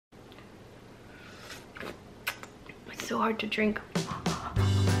so hard to drink.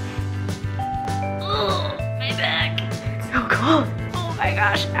 Oh, my back. So cold. Oh my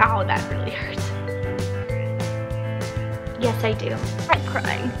gosh. Ow, that really hurts. Yes, I do. I'm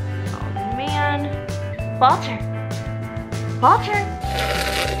crying. Oh man. Walter. Walter.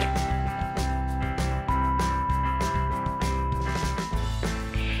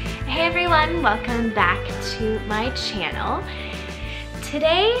 Hey everyone, welcome back to my channel.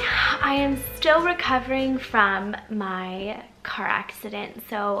 Today I am still recovering from my car accident,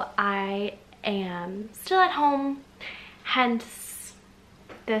 so I am still at home, hence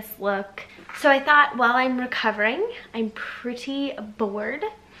this look. So I thought while I'm recovering, I'm pretty bored,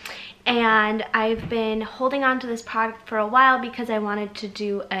 and I've been holding on to this product for a while because I wanted to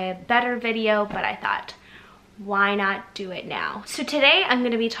do a better video, but I thought, why not do it now? So today I'm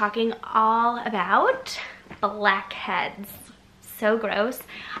going to be talking all about blackheads. So gross.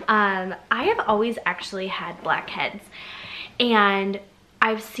 I have always actually had blackheads, and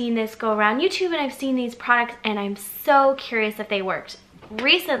I've seen this go around YouTube, and I've seen these products, and I'm so curious if they worked.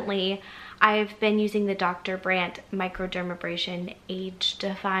 Recently, I've been using the Dr. Brandt Microdermabrasion Age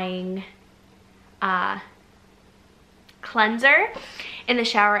Defying Cleanser in the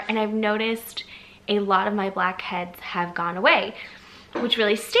shower, and I've noticed a lot of my blackheads have gone away, which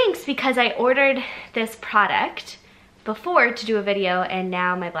really stinks because I ordered this product before to do a video, and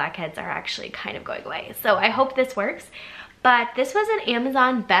now my blackheads are actually kind of going away. So I hope this works. But this was an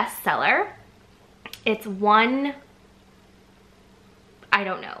Amazon bestseller. It's One, I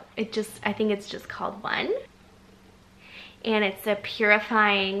don't know. I think it's just called One. And it's a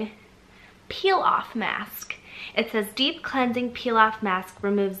purifying peel-off mask. It says deep cleansing peel-off mask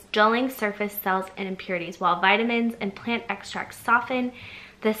removes dulling surface cells and impurities, while vitamins and plant extracts soften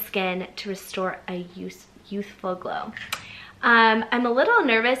the skin to restore a youthful glow. I'm a little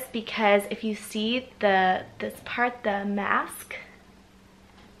nervous because if you see this part, the mask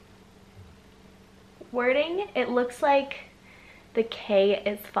wording, it looks like the K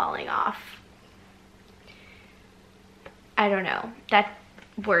is falling off. I don't know. That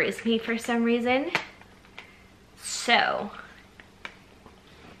worries me for some reason. So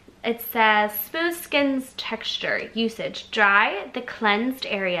it says smooth skin's texture, usage, dry the cleansed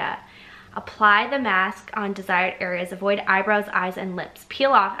area. Apply the mask on desired areas. Avoid eyebrows, eyes, and lips.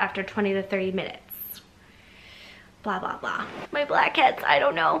 Peel off after 20 to 30 minutes. Blah, blah, blah. My blackheads, I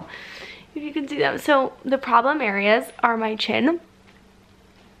don't know if you can see them. So the problem areas are my chin.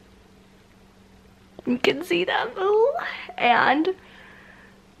 You can see them. Ooh. And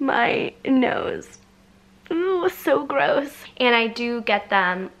my nose. Ooh, so gross. And I do get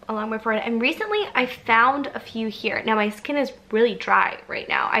them along my forehead. And recently I found a few here. Now my skin is really dry right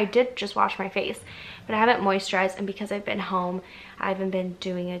now. I did just wash my face, but I haven't moisturized, and because I've been home, I haven't been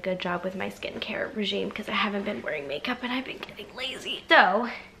doing a good job with my skincare regime because I haven't been wearing makeup and I've been getting lazy. So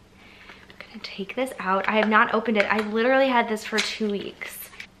I'm gonna take this out. I have not opened it. I literally had this for 2 weeks.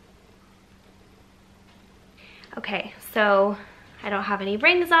 Okay, so I don't have any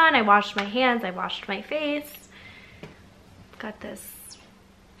rings on. I washed my hands, I washed my face. Got this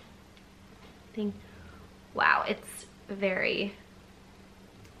thing. Wow, it's very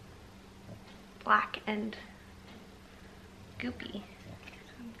black and goopy.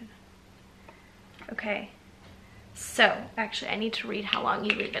 Okay, so actually I need to read how long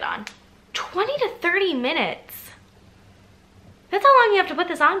you leave it on. 20 to 30 minutes. That's how long you have to put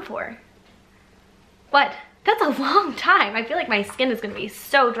this on for. What? That's a long time. I feel like my skin is gonna be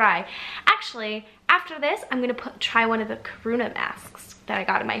so dry. Actually, after this, I'm gonna try one of the KARUNA masks that I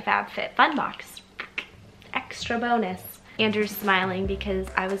got in my FIT FAB Fun Box. Extra bonus. Andrew's smiling because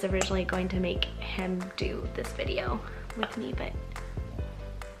I was originally going to make him do this video with me, but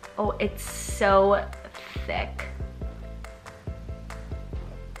oh, it's so thick.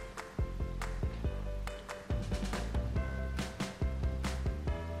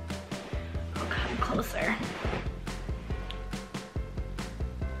 I'll come closer.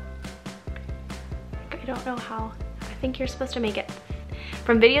 I don't know how. I think you're supposed to make it,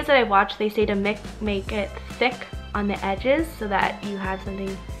 from videos that I've watched, they say to make it thick on the edges so that you have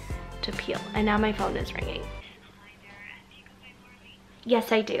something to peel. And now my phone is ringing.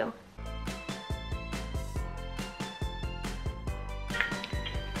 Yes, I do.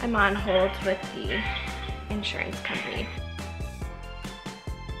 I'm on hold with the insurance company.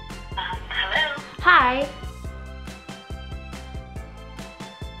 Hello? Hi.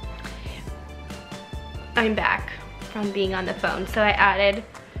 I'm back from being on the phone. So I added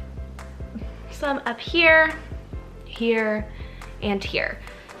some up here, here, and here.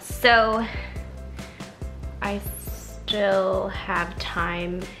 So I still have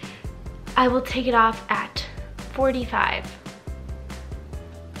time. I will take it off at 45.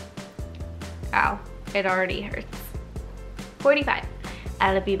 Ow, it already hurts. 45.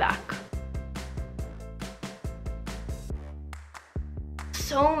 I'll be back.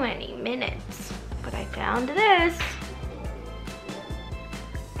 So many minutes, but I found this.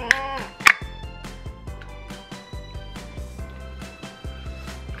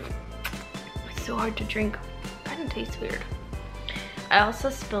 It's so hard to drink. Kind of tastes weird. I also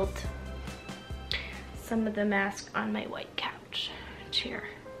spilled some of the mask on my white couch chair.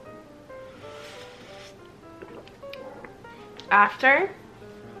 After,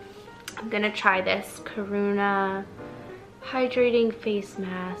 I'm gonna try this KARUNA Hydrating face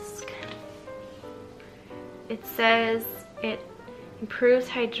mask. It says it improves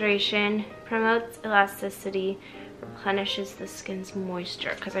hydration, promotes elasticity, replenishes the skin's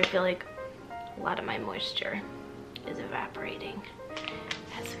moisture, because I feel like a lot of my moisture is evaporating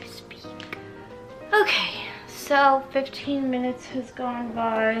as we speak. Okay, so 15 minutes has gone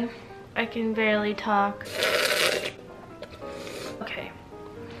by. I can barely talk. Okay.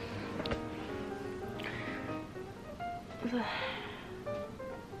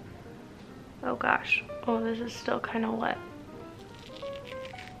 Oh gosh. Oh, this is still kind of wet.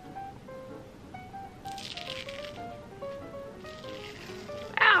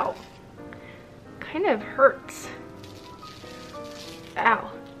 Ow! Kind of hurts.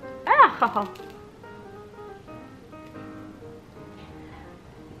 Ow. Ow!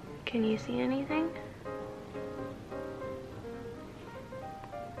 Can you see anything?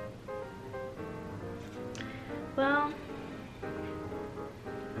 Well,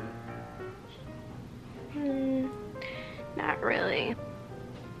 not really.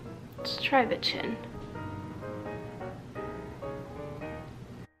 Let's try the chin.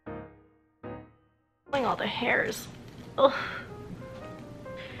 All the hairs. Ugh.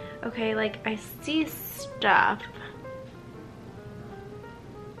 Okay, like I see stuff.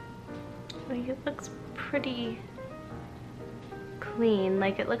 Like it looks pretty clean.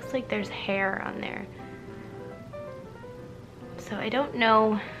 Like it looks like there's hair on there. So I don't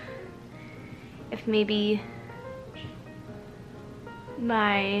know if maybe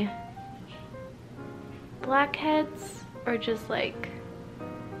my blackheads are just like,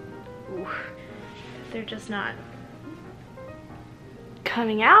 ooh, they're just not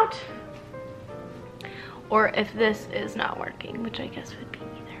coming out, or if this is not working, which I guess would be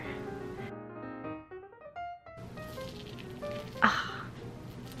either. Ah.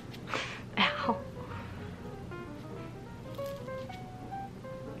 Ow.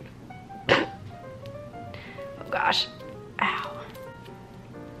 Oh gosh. Ow.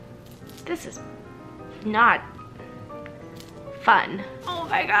 This is not fun. Oh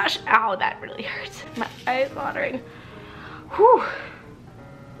my gosh. Ow, that really hurts. My eye is watering. Whew.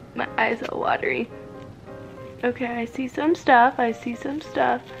 My eyes are watery. Okay, I see some stuff. I see some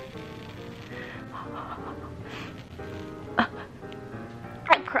stuff.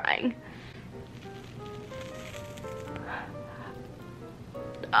 I'm crying.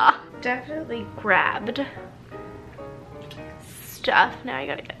 Ah, definitely grabbed stuff. Now I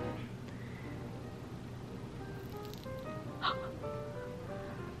gotta get.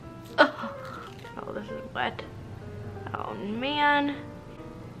 Oh, this is wet. Oh man.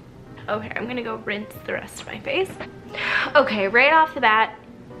 Okay, I'm gonna go rinse the rest of my face. Okay, right off the bat,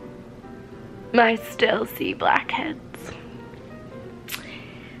 I still see blackheads.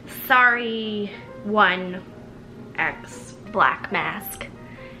 Sorry, 1X black mask.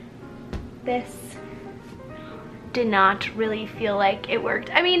 This did not really feel like it worked.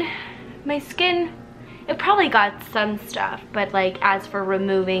 I mean, my skin, it probably got some stuff, but like as for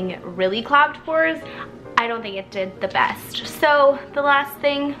removing really clogged pores, I don't think it did the best. So the last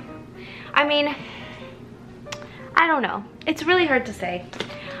thing, I mean, I don't know. It's really hard to say.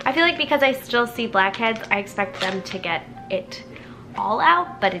 I feel like because I still see blackheads, I expect them to get it all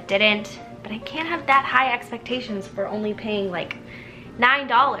out, but it didn't. But I can't have that high expectations for only paying like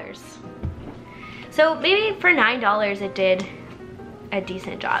 $9. So maybe for $9 it did a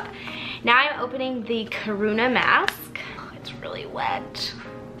decent job. Now I'm opening the KARUNA mask. Oh, it's really wet.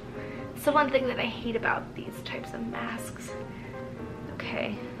 It's the one thing that I hate about these types of masks.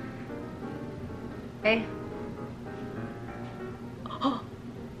 Okay. Okay. Oh,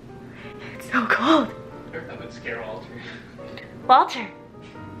 it's so cold. That would scare Walter. Walter.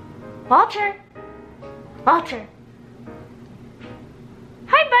 Walter. Walter.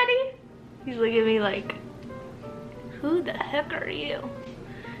 Hi, buddy. He's looking at me like, who the heck are you?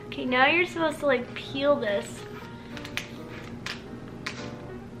 Okay, now you're supposed to like peel this.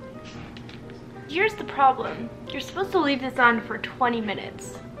 Here's the problem. You're supposed to leave this on for 20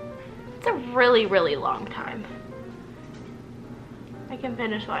 minutes. It's a really, really long time. I can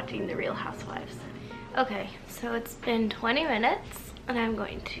finish watching The Real Housewives. Okay, so it's been 20 minutes and I'm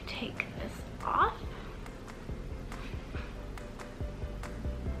going to take this off.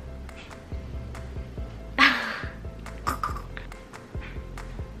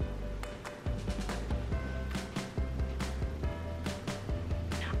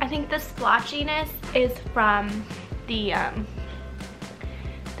 I think the splotchiness is from the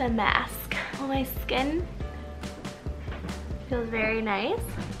mask. Oh, my skin feels very nice.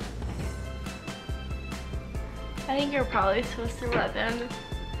 I think you're probably supposed to rub in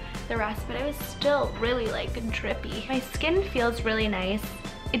the rest, but it was still really like drippy. My skin feels really nice.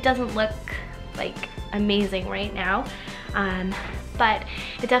 It doesn't look like amazing right now, but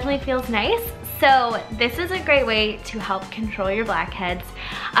it definitely feels nice. So this is a great way to help control your blackheads.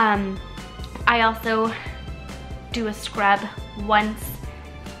 I also do a scrub once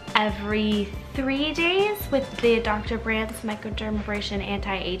every 3 days with the Dr. Brandt's Microdermabrasion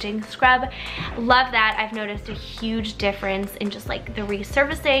Anti-Aging Scrub. Love that. I've noticed a huge difference in just like the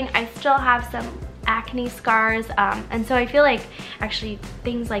resurfacing. I still have some acne scars, and so I feel like actually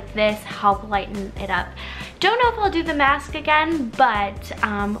things like this help lighten it up. Don't know if I'll do the mask again, but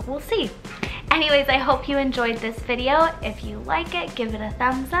we'll see. Anyways, I hope you enjoyed this video. If you like it, give it a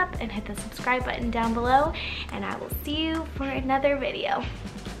thumbs up and hit the subscribe button down below, and I will see you for another video.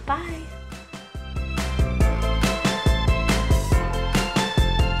 Bye.